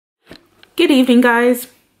Good evening, guys.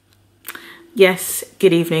 Yes,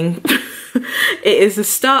 good evening. It is the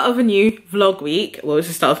start of a new vlog week. Well, it's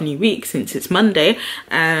the start of a new week since it's Monday,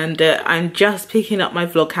 and I'm just picking up my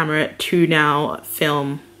vlog camera to now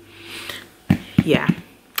film. Yeah,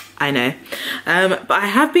 I know. But I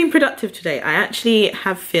have been productive today. I actually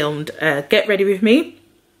have filmed Get Ready With Me.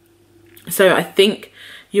 So I think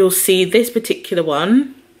you'll see this particular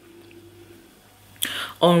one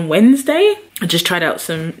on Wednesday. I just tried out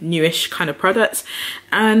some newish kind of products.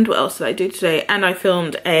 And what else did I do today? And I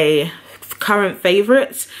filmed a current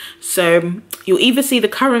favorites. So you'll either see the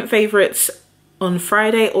current favorites on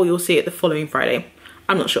Friday or you'll see it the following Friday.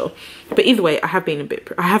 I'm not sure. But either way, I have been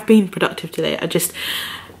productive today.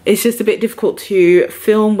 It's just a bit difficult to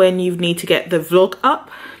film when you need to get the vlog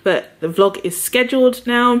up. But the vlog is scheduled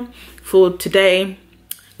now for today,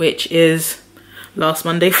 which is last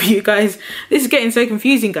Monday for you guys. This is getting so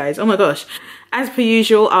confusing, guys. Oh my gosh. As per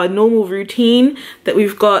usual, our normal routine that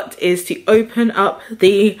we've got is to open up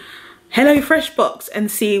the HelloFresh box and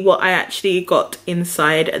see what I actually got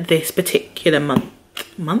inside this particular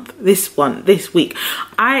this week.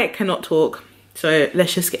 I cannot talk, so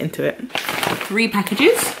let's just get into it. 3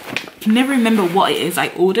 packages. I can never remember what it is I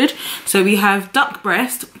ordered. So we have duck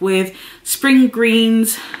breast with spring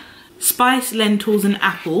greens, spiced lentils and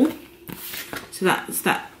apple. So that's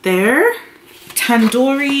that there.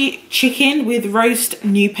 Tandoori chicken with roast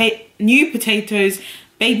new potatoes,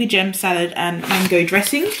 baby gem salad and mango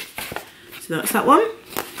dressing. So that's that one.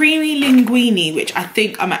 Creamy linguine, which I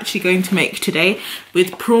think I'm actually going to make today,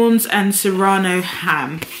 with prawns and serrano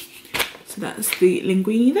ham. So that's the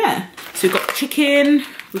linguine there. So we've got chicken,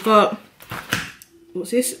 we've got, what's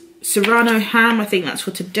this? Serrano ham, I think that's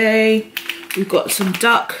for today. We've got some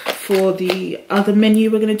duck for the other menu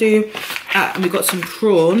we're gonna do. And we've got some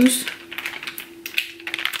prawns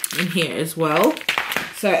in here as well.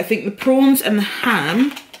 So I think the prawns and the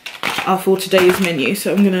ham are for today's menu.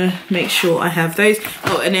 So I'm gonna make sure I have those.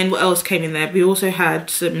 Oh, and then what else came in there? We also had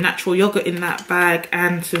some natural yogurt in that bag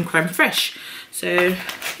and some creme fraiche. So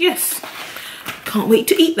yes, can't wait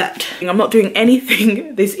to eat that. I'm not doing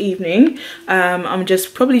anything this evening. I'm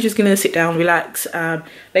probably just gonna sit down, relax,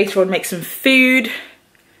 later on make some food,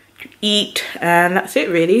 eat, and that's it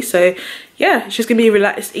really. So yeah, it's just gonna be a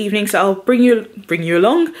relaxed evening. So I'll bring you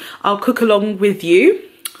along. I'll cook along with you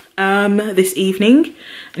this evening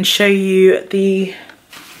and show you the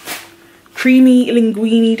creamy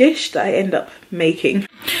linguine dish that I end up making.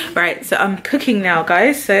 Right, so I'm cooking now,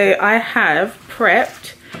 guys. So I have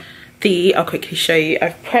prepped I'll quickly show you.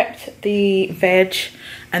 I've prepped the veg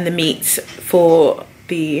and the meats for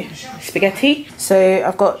the spaghetti. So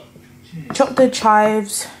I've got chopped the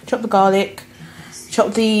chives, chopped the garlic,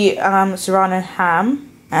 chopped the serrano ham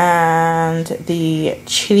and the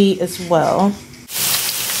chili as well.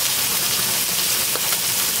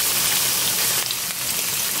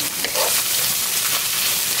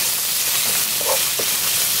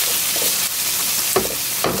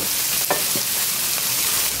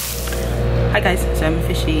 Hi guys, so I'm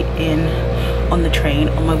officially on the train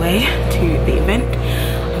on my way to the event.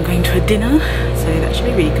 I'm going to a dinner, so that should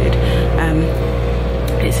be really good.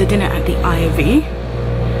 It's a dinner at the IV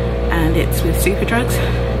and it's with Superdrugs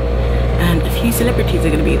and a few celebrities are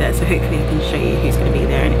going to be there, so hopefully I can show you who's going to be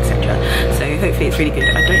there and etc. So hopefully it's really good.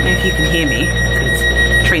 I don't know if you can hear me because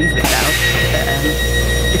the train's a bit loud, but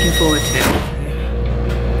looking forward to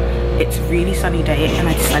it. It's a really sunny day and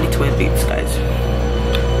I decided to wear boots, guys.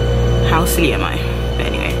 How silly am I? But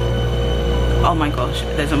anyway, oh my gosh,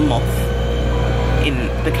 there's a moth in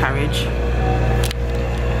the carriage.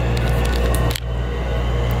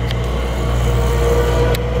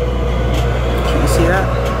 Can you see that?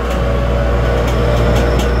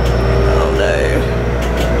 Oh no.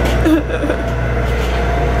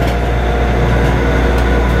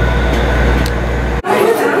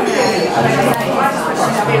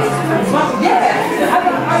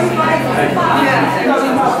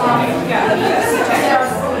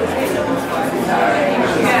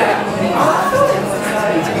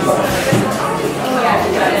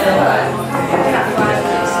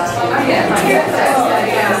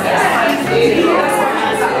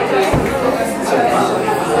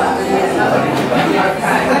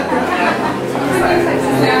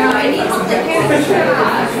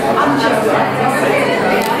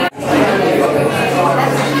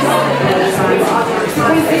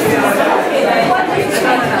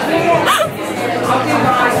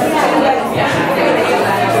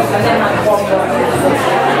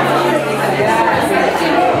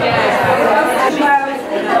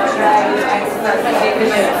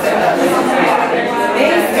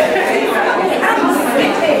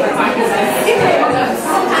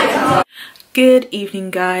 Good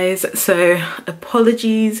evening, guys. So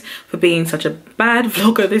apologies for being such a bad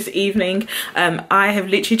vlogger this evening. I have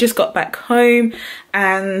literally just got back home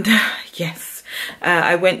and yes,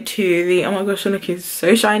 I went to the, oh my gosh, look, it's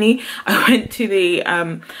so shiny. I went to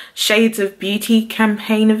the Shades of Beauty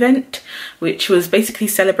campaign event, which was basically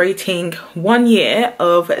celebrating 1 year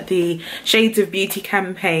of the Shades of Beauty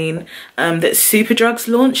campaign that Superdrugs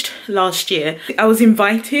launched last year. I was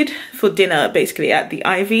invited for dinner basically at the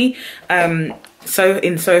Ivy so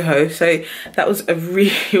in Soho, so that was a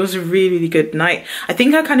really good night. I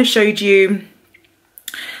think I kind of showed you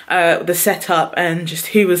the setup and just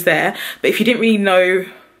who was there, but if you didn't really know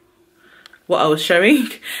what I was showing,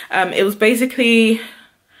 it was basically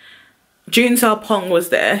June Sarpong was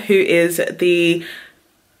there, who is the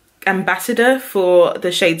ambassador for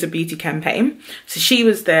the Shades of Beauty campaign. So she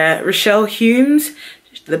was there. Rochelle Humes,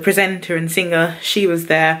 the presenter and singer, she was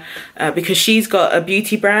there because she's got a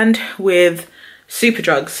beauty brand with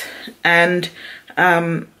Superdrugs, and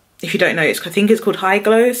if you don't know, I think it's called High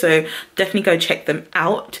Glow, so definitely go check them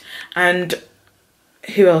out. And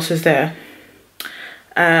who else was there?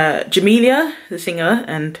 Jamelia, the singer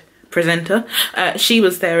and presenter, she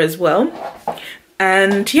was there as well.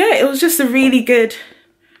 And yeah, it was just a really good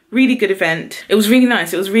event. It was really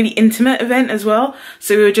nice. It was a really intimate event as well.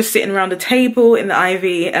 So we were just sitting around a table in the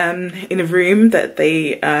Ivy in a room that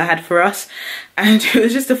they had for us, and it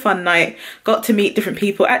was just a fun night. Got to meet different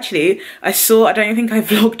people. Actually, I don't think I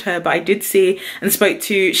vlogged her, but I did see and spoke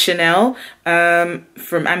to Chanel from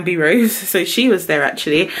Ambi Rose, so she was there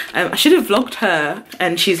actually. I should have vlogged her,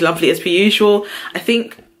 and she's lovely as per usual. I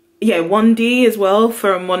think, yeah, Wandy as well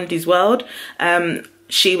from Wandy's World.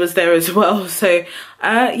 She was there as well. So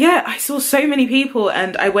yeah, I saw so many people,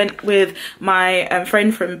 and I went with my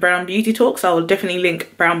friend from Brown Beauty Talks. I will definitely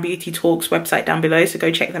link Brown Beauty Talks website down below, so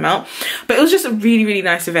go check them out. But it was just a really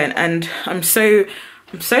nice event, and I'm so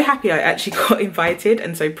happy I actually got invited,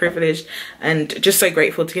 and so privileged and just so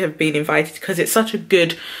grateful to have been invited, because it's such a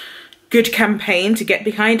good campaign to get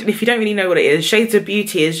behind. And if you don't really know what it is, Shades of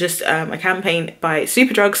Beauty is just a campaign by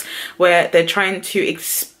Superdrugs where they're trying to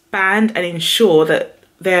expand and ensure that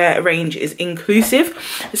their range is inclusive.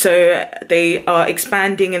 So they are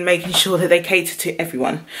expanding and making sure that they cater to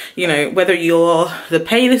everyone, you know, whether you're the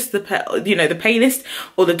palest, the palest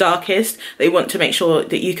or the darkest. They want to make sure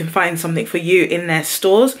that you can find something for you in their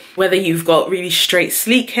stores, whether you've got really straight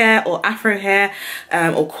sleek hair or afro hair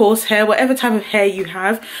or coarse hair, whatever type of hair you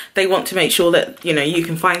have, they want to make sure that, you know, you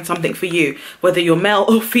can find something for you, whether you're male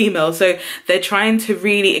or female. So they're trying to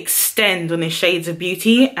really extend on this Shades of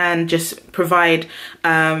Beauty and just provide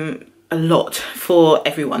a lot for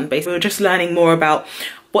everyone. Basically, we're just learning more about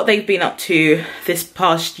what they've been up to this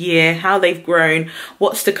past year, how they've grown,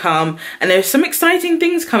 what's to come, and there's some exciting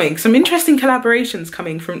things coming, some interesting collaborations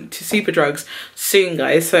coming to Superdrugs soon,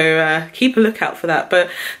 guys, so keep a lookout for that. But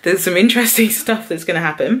there's some interesting stuff that's going to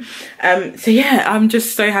happen. So yeah, I'm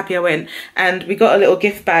just so happy I went, and we got a little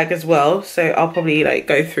gift bag as well, so I'll probably like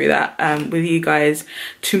go through that with you guys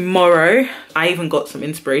tomorrow. I even got some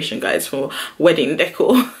inspiration, guys, for wedding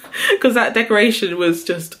decor because that decoration was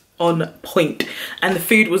just on point, and the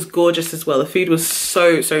food was gorgeous as well. The food was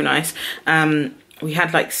so nice. We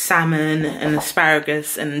had like salmon and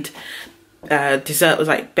asparagus, and dessert was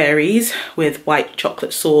like berries with white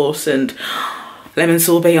chocolate sauce and lemon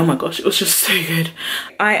sorbet. Oh my gosh, it was just so good.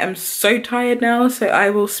 I am so tired now, so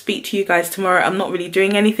I will speak to you guys tomorrow. I'm not really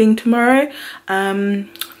doing anything tomorrow,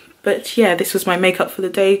 but yeah, this was my makeup for the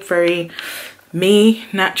day. Very me,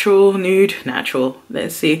 natural, nude, natural,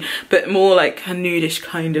 let's see, but more like a nudish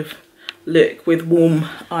kind of look with warm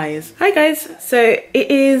eyes. Hi guys, so it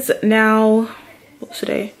is now, what's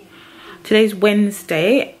today? Today's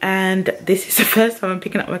Wednesday, and this is the first time I'm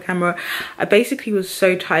picking up my camera. I basically was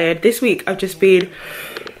so tired. This week I've just been,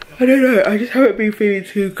 I don't know, I just haven't been feeling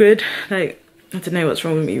too good. Like, I don't know what's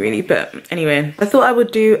wrong with me really, but anyway, I thought I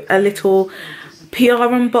would do a little PR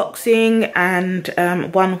unboxing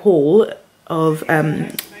and one haul of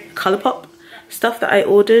Colourpop stuff that I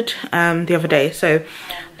ordered the other day. So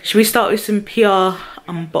should we start with some PR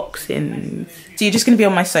unboxings? So you're just going to be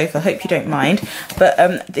on my sofa, hope you don't mind. But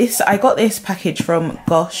I got this package from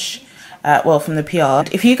Gosh, well, from the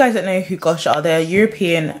PR. If you guys don't know who Gosh are, they're a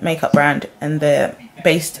European makeup brand, and they're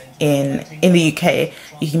based in the UK.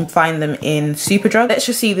 You can find them in Superdrugs. Let's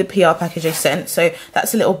just see the PR package they sent. So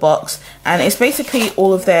that's a little box, and it's basically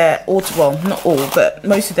all of their autumn, well, not all, but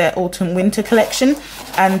most of their autumn winter collection.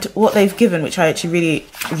 And what they've given, which I actually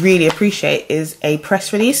really appreciate, is a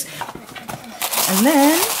press release. And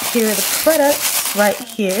then here are the products right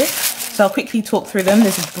here. So I'll quickly talk through them.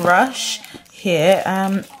 There's a brush here.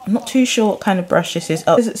 I'm not too sure what kind of brush this is.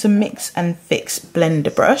 Oh, it's a mix and fix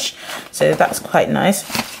blender brush, so that's quite nice.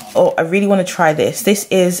 Oh, I really want to try this. This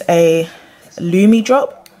is a Lumi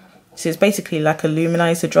drop, so it's basically like a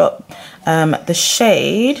luminizer drop. The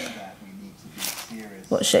shade,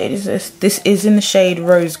 what shade is this? This is in the shade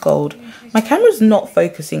Rose Gold. My camera's not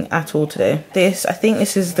focusing at all today. I think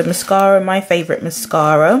this is the mascara, my favorite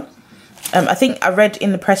mascara. I think I read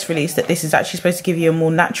in the press release that this is actually supposed to give you a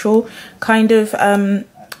more natural kind of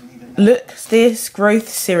look. This growth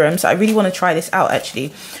serum, so I really want to try this out.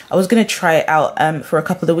 Actually, I was going to try it out for a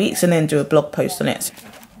couple of weeks and then do a blog post on it.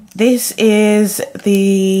 This is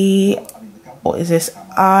the, what is this,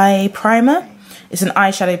 eye primer. It's an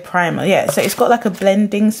eyeshadow primer, yeah. So it's got like a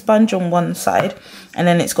blending sponge on one side and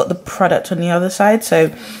then it's got the product on the other side.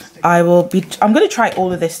 So I'm going to try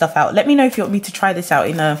all of this stuff out. Let me know if you want me to try this out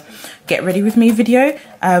in a get ready with me video.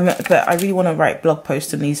 But I really want to write blog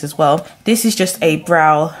posts on these as well. This is just a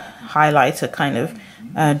brow highlighter kind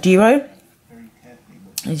of duo,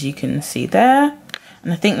 as you can see there.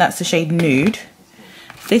 And I think that's the shade Nude.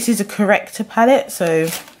 This is a corrector palette, so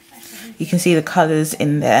you can see the colours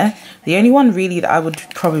in there. The only one really that I would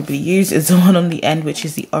probably use is the one on the end, which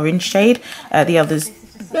is the orange shade. The others,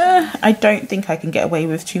 I don't think I can get away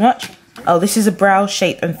with too much. Oh, this is a brow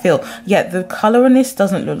shape and fill. Yeah, the colour on this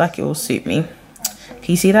doesn't look like it will suit me.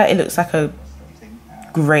 Can you see that? It looks like a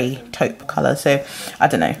grey taupe colour, so I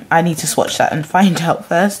don't know. I need to swatch that and find out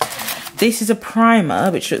first. This is a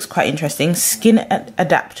primer, which looks quite interesting. Skin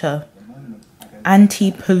Adapter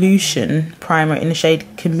Anti-Pollution Primer in the shade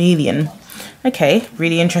Chameleon. Okay,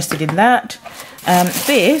 really interested in that.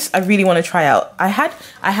 This I really want to try out. I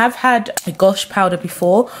have had a Gosh powder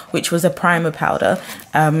before, which was a primer powder.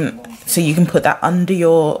 So you can put that under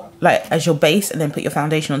your, like, as your base and then put your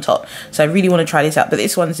foundation on top. So I really want to try this out, but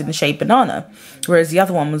this one's in the shade Banana, whereas the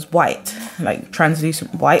other one was white, like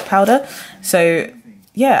translucent white powder. So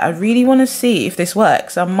yeah, I really want to see if this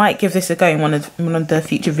works. I might give this a go in one of the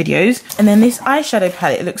future videos. And then this eyeshadow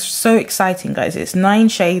palette, it looks so exciting, guys. It's 9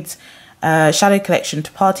 shades shadow collection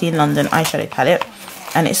to party in London eyeshadow palette,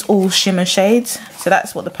 and it's all shimmer shades. So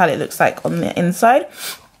that's what the palette looks like on the inside.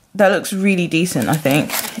 That looks really decent, I think,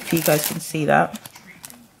 if you guys can see that.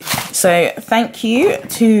 So thank you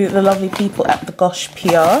to the lovely people at the Gosh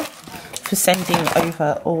PR for sending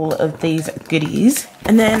over all of these goodies.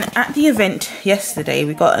 And then at the event yesterday,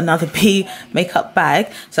 we got another B makeup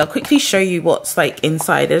bag. So I'll quickly show you what's like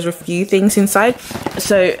inside. There's a few things inside.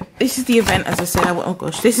 So this is the event, as I said, oh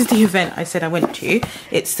gosh, this is the event I said I went to.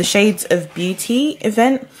 It's the Shades of Beauty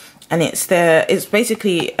event. And it's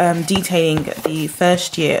basically detailing the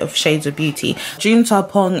first year of Shades of Beauty. June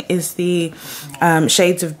Sarpong is the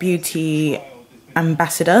Shades of Beauty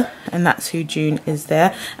ambassador, and that's who June is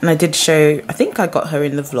there. And I did show, I think I got her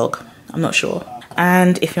in the vlog, I'm not sure.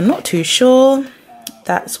 And if you're not too sure,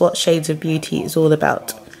 that's what Shades of Beauty is all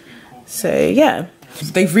about. So yeah,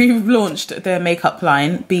 they've relaunched their makeup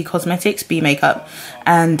line, B Cosmetics, B Makeup,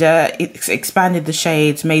 and it's expanded the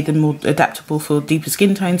shades, made them more adaptable for deeper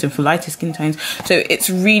skin tones and for lighter skin tones. So it's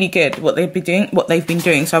really good what they've been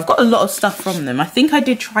doing. So I've got a lot of stuff from them. I think I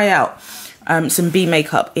did try out some B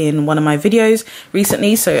makeup in one of my videos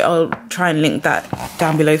recently, so I'll try and link that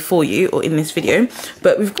down below for you, or in this video.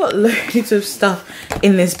 But we've got loads of stuff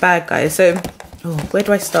in this bag, guys. So where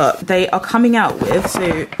do I start? They are coming out with,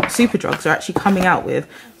 so Superdrugs are actually coming out with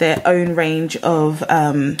their own range of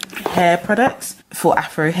hair products for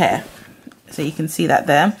Afro hair. So you can see that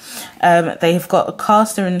there. They've got a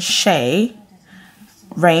Caster and Shea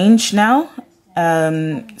range now.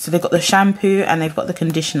 So they've got the shampoo and they've got the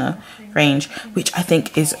conditioner range, which I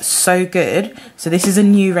think is so good. So this is a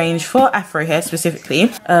new range for Afro hair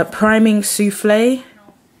specifically. Priming Souffle,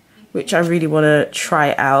 which I really want to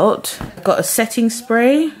try out. I've got a setting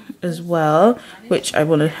spray as well, which I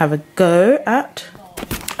want to have a go at.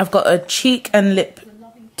 I've got a cheek and lip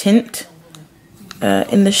tint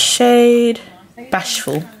in the shade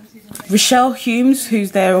Bashful. Rochelle Humes, who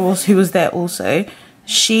was there also,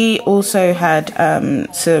 she also had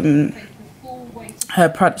some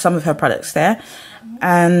of her products there.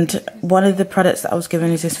 And one of the products that I was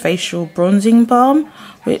given is this facial bronzing balm,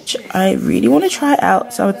 which I really want to try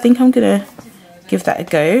out. So I think I'm going to give that a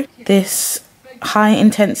go. This high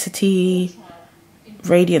intensity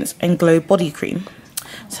radiance and glow body cream.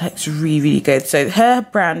 So it's really, really good. So her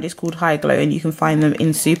brand is called High Glow, and you can find them in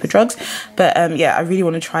Superdrugs. But yeah, I really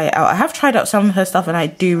want to try it out. I have tried out some of her stuff and I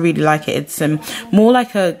do really like it. It's more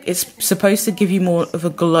like it's supposed to give you more of a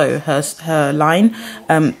glow, her line.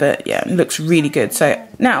 But yeah, it looks really good. So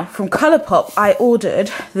now from Colourpop, I ordered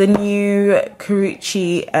the new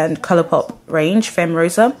Carucci and Colourpop range, Femme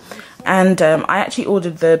Rosa. And I actually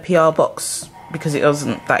ordered the PR box because it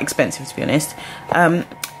wasn't that expensive, to be honest. And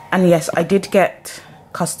yes, I did get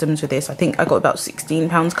customs with this. I think I got about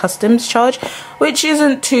 £16 customs charge, which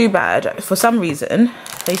isn't too bad. For some reason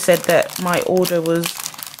they said that my order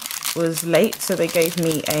was late, so they gave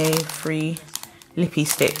me a free lippy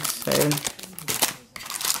stick. So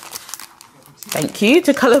thank you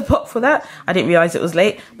to Colourpop for that. I didn't realise it was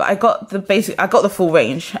late, but I got the full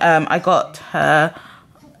range. I got her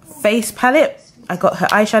face palette, I got her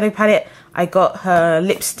eyeshadow palette, I got her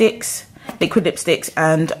lipsticks, liquid lipsticks,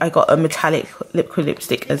 and I got a metallic liquid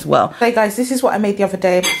lipstick as well. Hey guys, this is what I made the other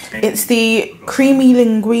day. It's the creamy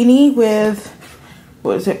linguine with,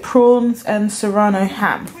 what is it, prawns and serrano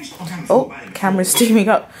ham. Oh, camera's steaming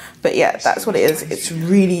up. But yeah, that's what it is. It's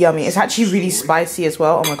really yummy. It's actually really spicy as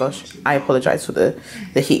well. Oh my gosh, I apologize for the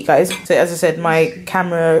heat, guys. So as I said, my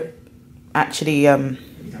camera actually,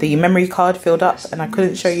 the memory card filled up and I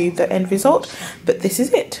couldn't show you the end result, but this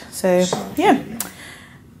is it. So yeah,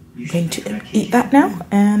 I'm going to eat that now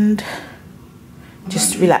and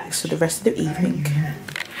just relax for the rest of the evening.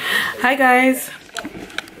 Hi guys,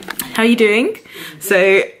 how are you doing?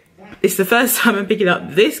 So it's the first time I'm picking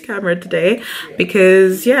up this camera today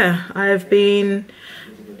because yeah, I've been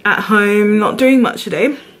at home not doing much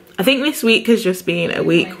today. I think this week has just been a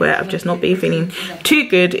week where I've just not been feeling too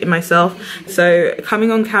good in myself. So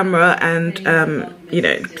coming on camera and you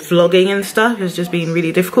know, vlogging and stuff has just been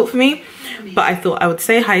really difficult for me. But I thought I would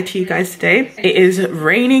say hi to you guys today. It is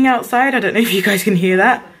raining outside. I don't know if you guys can hear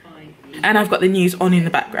that. And I've got the news on in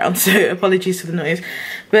the background, so apologies for the noise.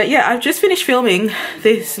 But yeah, I've just finished filming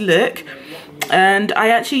this look and I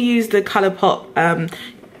actually used the Colourpop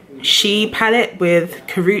She palette with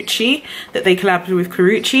Carucci that they collaborated with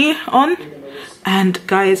Carucci on. And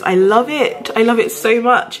guys, I love it. I love it so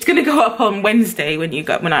much. It's gonna go up on Wednesday when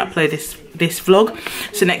I upload this vlog,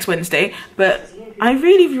 so next Wednesday. But I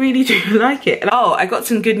really do like it. Oh, I got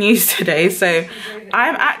some good news today. So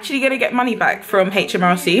I'm actually gonna get money back from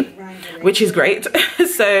HMRC, which is great.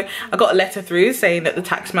 So I got a letter through saying that the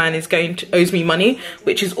taxman owes me money,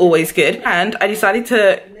 which is always good. And I decided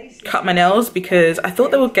to cut my nails because I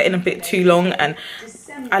thought they were getting a bit too long, and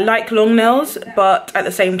I like long nails, but at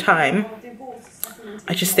the same time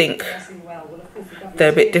I just think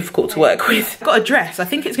they're a bit difficult to work with. Got a dress, I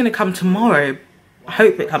think it's going to come tomorrow. I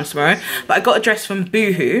hope it comes tomorrow, but I got a dress from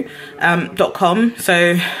boohoo.com,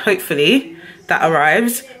 so hopefully that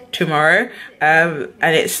arrives tomorrow. And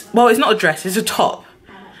it's not a dress, it's a top,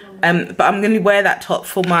 but I'm going to wear that top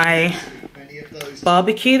for my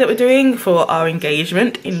barbecue that we're doing for our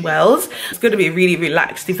engagement in Wales. It's going to be a really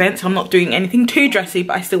relaxed event, so I'm not doing anything too dressy,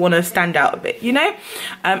 but I still want to stand out a bit, you know.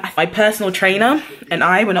 My personal trainer and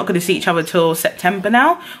we're not going to see each other till September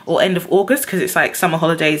now, or end of August, because it's like summer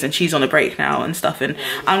holidays and she's on a break now and stuff, and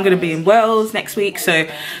I'm going to be in Wales next week, so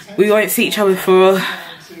we won't see each other for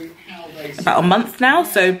about a month now.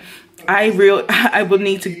 So I will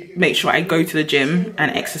need to make sure I go to the gym and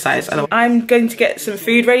exercise. I'm going to get some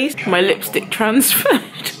food ready. My lipstick transferred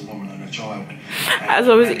as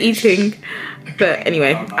I was eating. But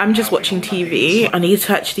anyway, I'm just watching TV. I need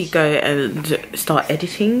to actually go and start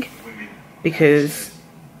editing because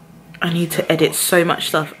I need to edit so much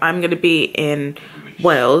stuff. I'm going to be in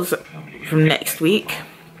Wales from next week.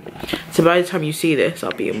 So by the time you see this,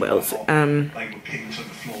 I'll be in Wales.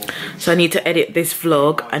 So I need to edit this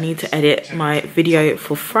vlog. I need to edit my video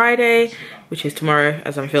for Friday, which is tomorrow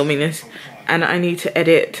as I'm filming this. And I need to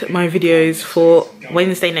edit my videos for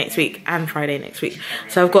Wednesday next week and Friday next week.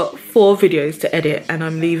 So I've got 4 videos to edit and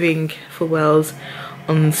I'm leaving for Wales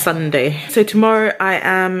on Sunday. So tomorrow I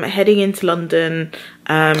am heading into London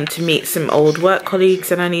to meet some old work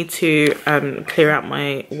colleagues, and I need to clear out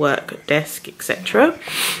my work desk, etc.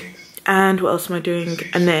 And what else am I doing?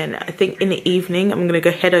 And then I think in the evening I'm gonna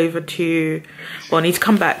head over to, well, I need to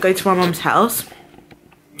come back, go to my mum's house,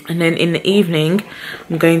 and then in the evening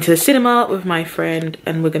I'm going to the cinema with my friend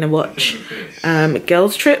and we're gonna watch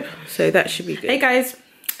Girls Trip, so that should be good. Hey guys,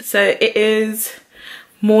 so it is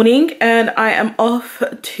morning and I am off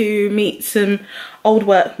to meet some old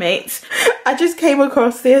workmates. I just came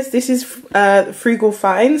across this. This is Frugal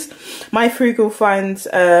Finds, my Frugal Finds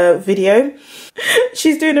video.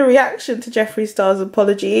 She's doing a reaction to Jeffree Star's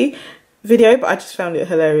apology video, but I just found it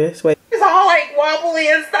hilarious. Wait. It's all like wobbly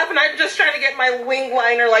and stuff, and I'm just trying to get my wing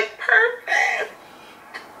liner like perfect.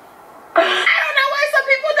 I don't know why some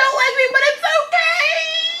people don't like me, but it's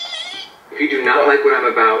okay. If you do not like what I'm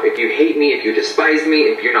about, if you hate me, if you despise me,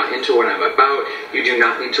 if you're not into what I'm about, you do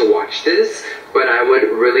not need to watch this. But I would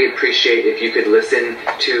really appreciate if you could listen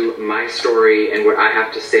to my story and what I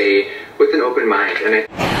have to say with an open mind. And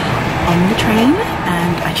on the train,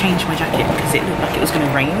 and I I changed my jacket because it looked like it was going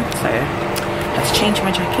to rain, so I had to change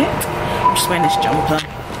my jacket. I'm just wearing this jumper,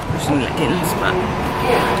 some leggings,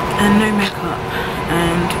 and no makeup,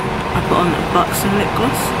 and I put on a Buxom lip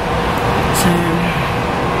gloss. So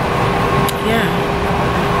yeah,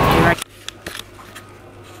 here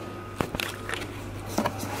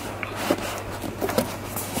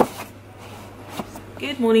I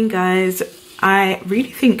Good morning, guys. I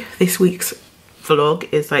really think this week's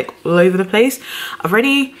vlog is like all over the place. I've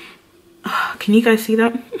already, can you guys see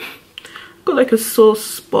that? I've got like a sore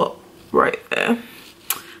spot right there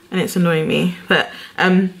and it's annoying me, but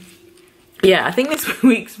yeah, I think this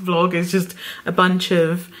week's vlog is just a bunch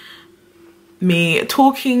of me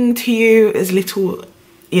talking to you as little,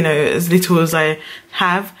 you know, as little as I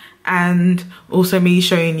have, and also me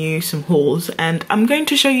showing you some hauls, and I'm going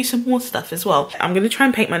to show you some more stuff as well. I'm going to try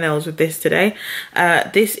and paint my nails with this today.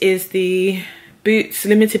 This is the Boots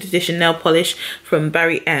limited edition nail polish from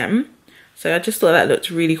Barry M. So I just thought that looked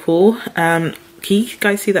really cool. Can you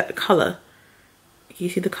guys see that colour? Can you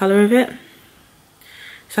see the colour of it?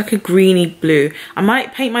 It's like a greeny blue. I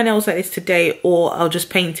might paint my nails like this today, or I'll just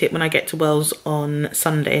paint it when I get to Wells on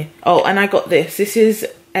Sunday. Oh, and I got this. This is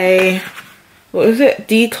a, what is it?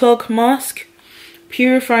 Declog mask.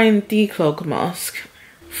 Purifying declog mask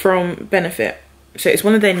from Benefit. So it's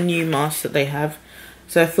one of their new masks that they have.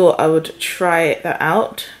 So I thought I would try that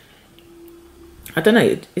out. I don't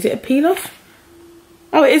know, is it a peel off?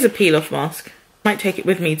 Oh, it is a peel off mask. Might take it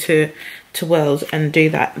with me to Wells and do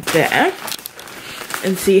that there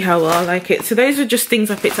and see how well I like it. So those are just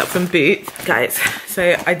things I picked up from Boots, guys.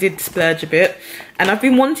 So I did splurge a bit, and I've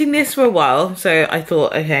been wanting this for a while, so I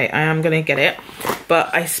thought, okay, I am gonna get it.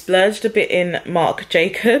 But I splurged a bit in Marc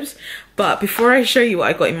Jacobs. But before I show you what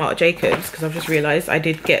I got in Marc Jacobs, because I've just realised I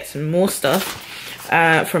did get some more stuff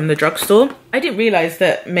from the drugstore. I didn't realise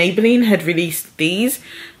that Maybelline had released these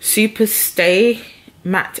Super Stay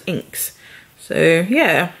matte inks. So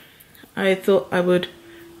yeah, I thought I would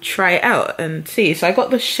try it out and see. So I got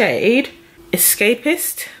the shade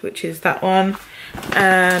Escapist, which is that one,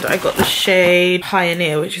 and I got the shade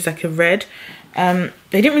Pioneer, which is like a red. They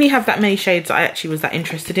didn't really have that many shades that I actually was that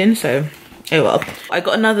interested in, so oh well. I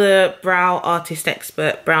got another Brow Artist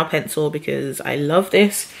Expert brow pencil because I love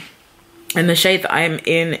this. And the shade that I am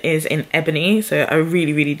in is in Ebony, so I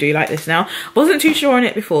really do like this now. Wasn't too sure on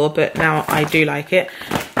it before, but now I do like it.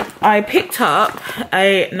 I picked up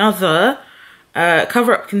another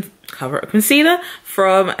cover-up concealer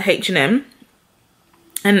from H&M,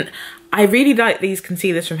 and I really like these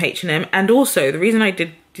concealers from H&M. And also the reason I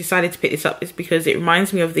decided to pick this up is because it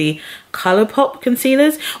reminds me of the Colourpop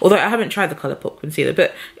concealers, although I haven't tried the Colourpop concealer,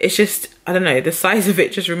 but it's just, I don't know, the size of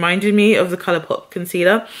it just reminded me of the Colourpop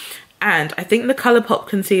concealer. And I think the Colourpop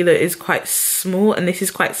concealer is quite small, and this is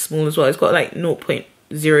quite small as well. It's got like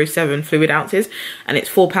 0.07 fluid ounces, and it's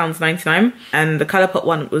 £4.99, and the Colourpop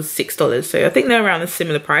one was $6. So I think they're around a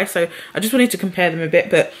similar price. So I just wanted to compare them a bit,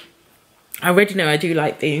 but I already know I do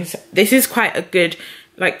like these. This is quite a good,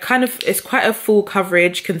 like, kind of, it's quite a full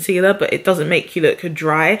coverage concealer, but it doesn't make you look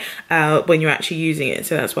dry when you're actually using it.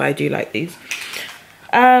 So that's why I do like these.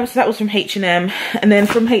 So that was from H&M, and then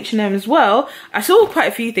from H&M as well, I saw quite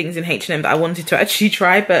a few things in H&M that I wanted to actually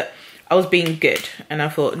try, but I was being good, and I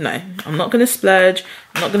thought, no, I'm not going to splurge,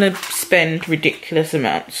 I'm not going to spend ridiculous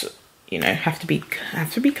amounts, you know, have to be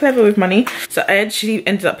clever with money. So I actually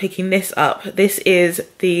ended up picking this up. This is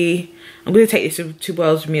the, I'm going to take this to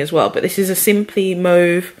Wells with me as well, but this is a Simply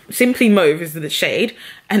Mauve is the shade,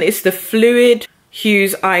 and it's the Fluid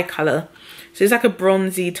Hues eye colour. So it's like a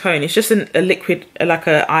bronzy tone. It's just a liquid, like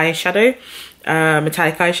a eyeshadow,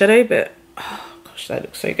 metallic eyeshadow, but oh gosh, that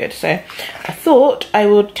looks so good. So I thought I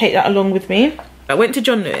would take that along with me. I went to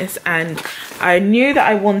John Lewis, and I knew that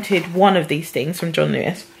I wanted one of these things from John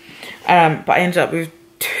Lewis, but I ended up with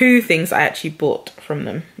two things I actually bought from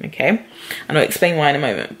them, okay? And I'll explain why in a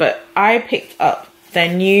moment. But I picked up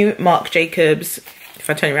their new Marc Jacobs, if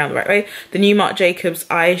I turn it around the right way, the new Marc Jacobs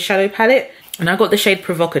eyeshadow palette, and I got the shade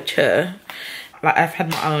Provocateur. Like, I've had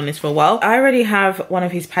my eye on this for a while. I already have one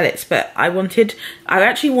of his palettes, but I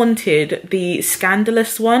actually wanted the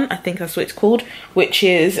Scandalous one, I think that's what it's called, which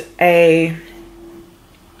is it's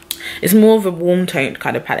more of a warm toned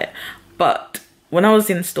kind of palette. But when I was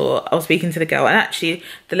in store, I was speaking to the girl, and actually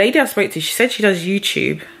the lady I spoke to, she said she does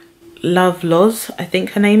YouTube. Love Loz, I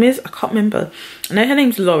think her name is. I can't remember. I know her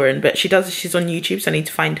name's Lauren, but she's on YouTube, so I need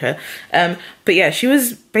to find her. But yeah, she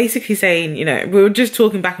was basically saying, you know, we were just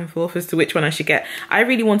talking back and forth as to which one I should get. I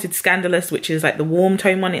really wanted Scandalous, which is like the warm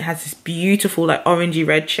tone one. It has this beautiful like orangey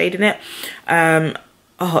red shade in it.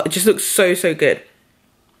 Oh, it just looks so good.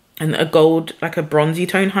 and a gold, like a bronzy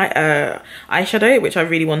tone eyeshadow, which I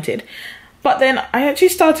really wanted. But then I actually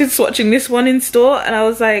started swatching this one in store and I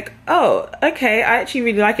was like, oh, okay, I actually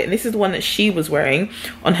really like it. And this is the one that she was wearing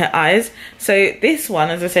on her eyes. So this one,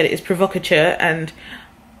 as I said, is Provocateur, and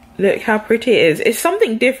look how pretty it is. It's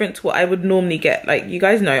something different to what I would normally get. Like, you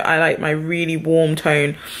guys know I like my really warm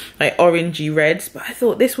tone, like orangey reds, but I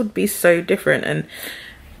thought this would be so different. And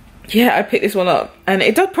yeah, I picked this one up, and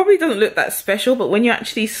it probably doesn't look that special, but when you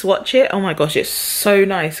actually swatch it, oh my gosh, it's so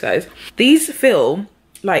nice, guys. These feel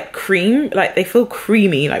like cream, like they feel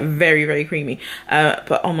creamy, like very, very creamy,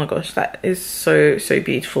 but oh my gosh, that is so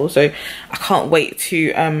beautiful. So I can't wait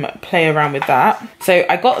to play around with that. So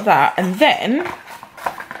I got that, and then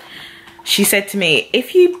she said to me,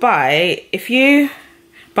 if you buy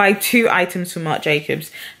 2 items from Marc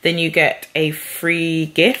Jacobs, then you get a free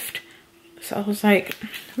gift. So I was like,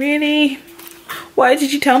 really? Why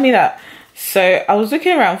did you tell me that? So I was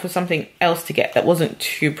looking around for something else to get that wasn't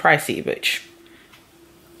too pricey, which,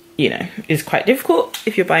 you know, is quite difficult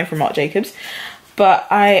if you're buying from Marc Jacobs. But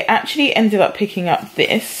I actually ended up picking up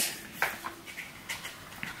this,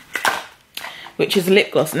 which is a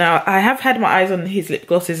lip gloss. Now, I have had my eyes on his lip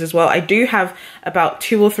glosses as well. I do have about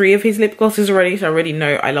 2 or 3 of his lip glosses already, so I already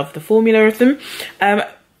know I love the formula of them.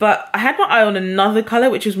 But I had my eye on another colour,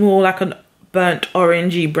 which was more like an burnt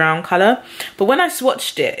orangey brown colour. But when I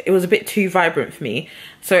swatched it, it was a bit too vibrant for me.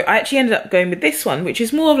 So I actually ended up going with this one, which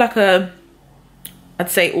is more of like a, I'd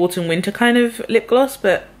say autumn winter kind of lip gloss,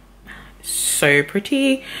 but so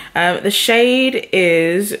pretty. The shade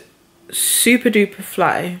is Super Duper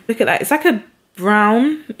Fly. Look at that. It's like a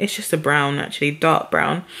brown. It's just a brown, actually, dark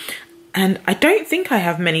brown. And I don't think I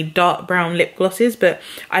have many dark brown lip glosses, but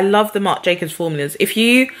I love the Marc Jacobs formulas. If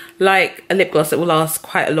you like a lip gloss that will last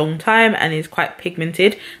quite a long time and is quite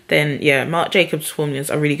pigmented, then yeah, Marc Jacobs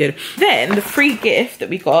formulas are really good. Then the free gift that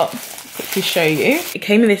we got, to show you, it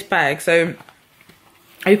came in this bag. So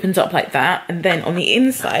opens up like that, and then on the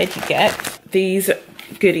inside you get these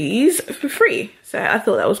goodies for free. So I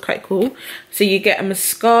thought that was quite cool. So you get a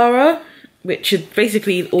mascara, which is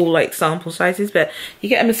basically all like sample sizes, but you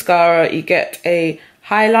get a mascara, you get a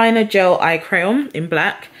highliner gel eye crayon in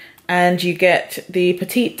black, and you get the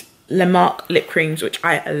Petite Le Marc lip creams, which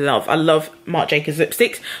I love. I love Marc Jacobs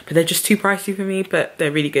lipsticks, but they're just too pricey for me, but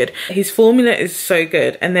they're really good. His formula is so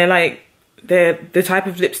good, and they're the type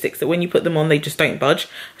of lipsticks that when you put them on, they just don't budge.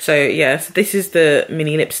 So yeah, so this is the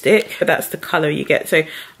mini lipstick, but that's the color you get. So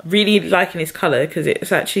really liking this color because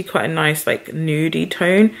it's actually quite a nice like nudie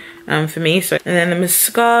tone for me. So, and then the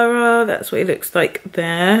mascara, that's what it looks like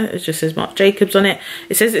there. It just says Marc Jacobs on it.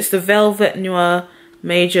 It says it's the Velvet Noir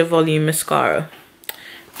Major Volume Mascara.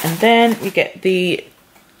 And then we get the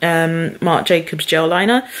Marc Jacobs gel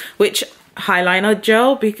liner, which highliner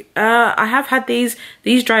gel. I have had these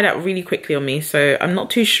dried out really quickly on me, so I'm not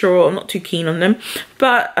too sure, I'm not too keen on them,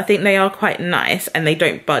 but I think they are quite nice and they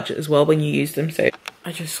don't budge as well when you use them. So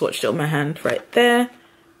I just swatched it on my hand right there.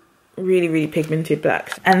 Really pigmented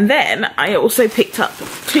blacks. And then I also picked up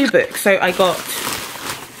 2 books. So I got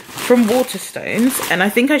from Waterstones, and I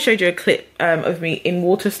think I showed you a clip of me in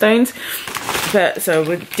Waterstones, but so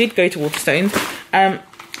we did go to Waterstones. I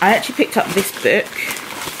actually picked up this book,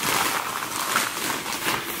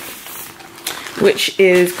 which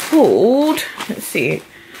is called, let's see,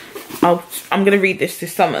 I'm going to read this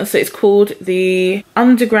summer. So it's called The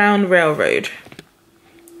Underground Railroad.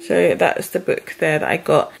 So that's the book there that I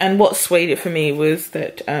got. And what swayed it for me was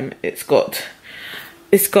that it's got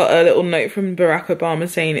a little note from Barack Obama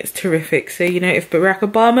saying it's terrific. So, you know, if Barack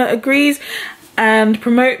Obama agrees and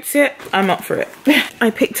promotes it, I'm up for it. I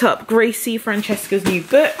picked up Gracie Francesca's new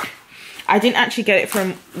book. I didn't actually get it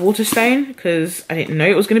from Waterstone because I didn't know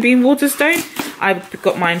it was going to be in Waterstone. I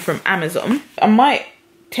got mine from Amazon. I might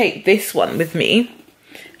take this one with me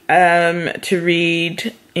to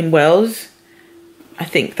read in Wales. I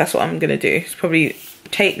think that's what I'm going to do. It's probably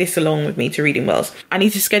take this along with me to read in Wales. I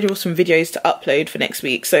need to schedule some videos to upload for next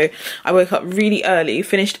week. So I woke up really early,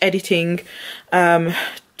 finished editing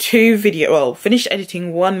finished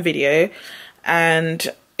editing 1 video,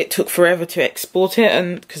 and it took forever to export it,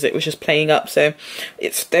 and because it was just playing up. So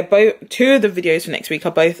they're both 2 of the videos for next week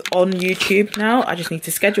are both on YouTube now. I just need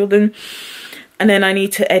to schedule them, and then I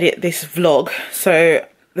need to edit this vlog. So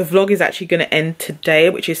the vlog is actually going to end today,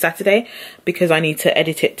 which is Saturday, because I need to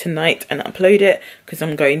edit it tonight and upload it because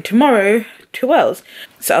I'm going tomorrow to Wales.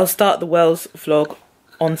 So I'll start the Wales vlog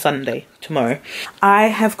on Sunday, tomorrow. I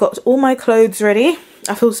have got all my clothes ready.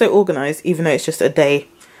 I feel so organised, even though it's just a day.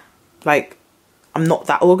 Like, I'm not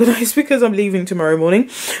that organised because I'm leaving tomorrow morning.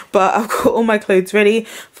 But I've got all my clothes ready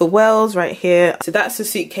for Wells right here. So that's the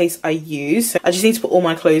suitcase I use. So I just need to put all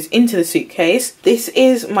my clothes into the suitcase. This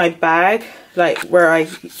is my bag, like where I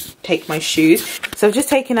take my shoes. So I've just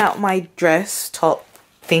taken out my dress top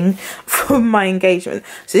thing from my engagement.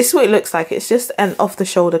 So this is what it looks like. It's just an off the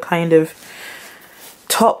shoulder kind of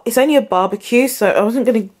top. It's only a barbecue, so I wasn't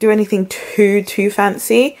going to do anything too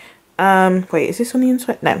fancy. Wait, is this on the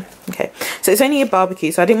inside? No. Okay, so it's only a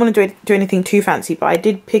barbecue, so I didn't want to do anything too fancy, but I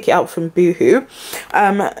did pick it up from Boohoo.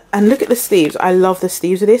 And look at the sleeves. I love the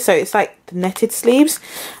sleeves of this. So it's like the netted sleeves,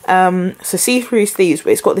 so see-through sleeves,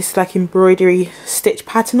 but it's got this like embroidery stitch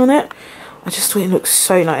pattern on it. I just thought it looked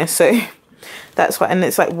so nice. So that's why, and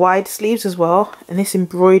it's like wide sleeves as well, and this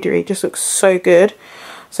embroidery just looks so good.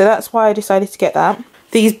 So that's why I decided to get that.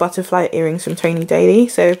 These butterfly earrings from Toni Daley.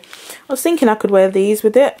 So I was thinking I could wear these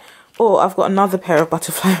with it, or I've got another pair of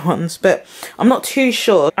butterfly ones, but I'm not too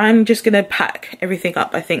sure. I'm just gonna pack everything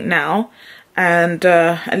up, I think, now, and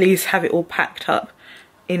at least have it all packed up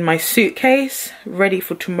in my suitcase, ready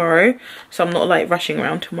for tomorrow. So I'm not like rushing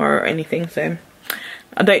around tomorrow or anything. So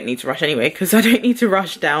I don't need to rush anyway, because I don't need to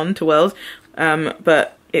rush down to Wells,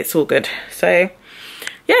 but it's all good. So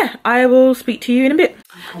yeah, I will speak to you in a bit.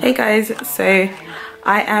 Hey guys, so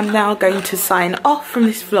I am now going to sign off from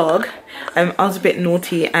this vlog. I was a bit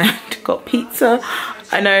naughty and got pizza.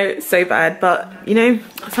 I know, so bad, but you know,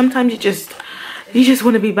 sometimes you just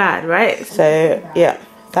want to be bad, right? So yeah,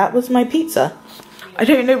 that was my pizza. I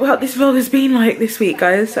don't know what this vlog has been like this week,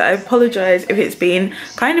 guys. So I apologise if it's been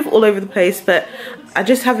kind of all over the place, but I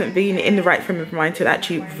just haven't been in the right frame of mind to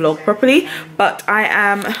actually vlog properly. But I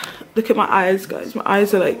am, look at my eyes, guys. My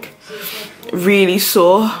eyes are like really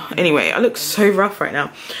sore. Anyway, I look so rough right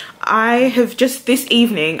now. I have just, this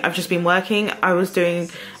evening, I've just been working. I was doing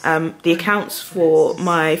the accounts for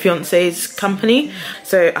my fiance's company.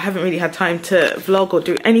 So I haven't really had time to vlog or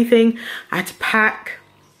do anything. I had to pack.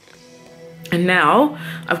 And now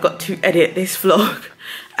I've got to edit this vlog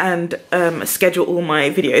and schedule all my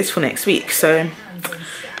videos for next week. So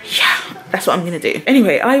yeah, that's what I'm gonna do.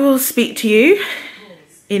 Anyway, I will speak to you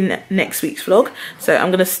in next week's vlog. So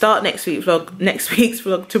I'm gonna start next week's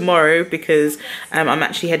vlog tomorrow, because I'm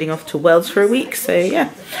actually heading off to Wells for a week. So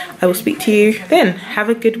yeah, I will speak to you then. Have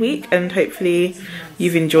a good week, and hopefully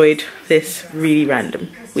you've enjoyed this really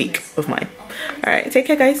random week of mine. All right, take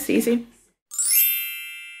care guys, see you soon.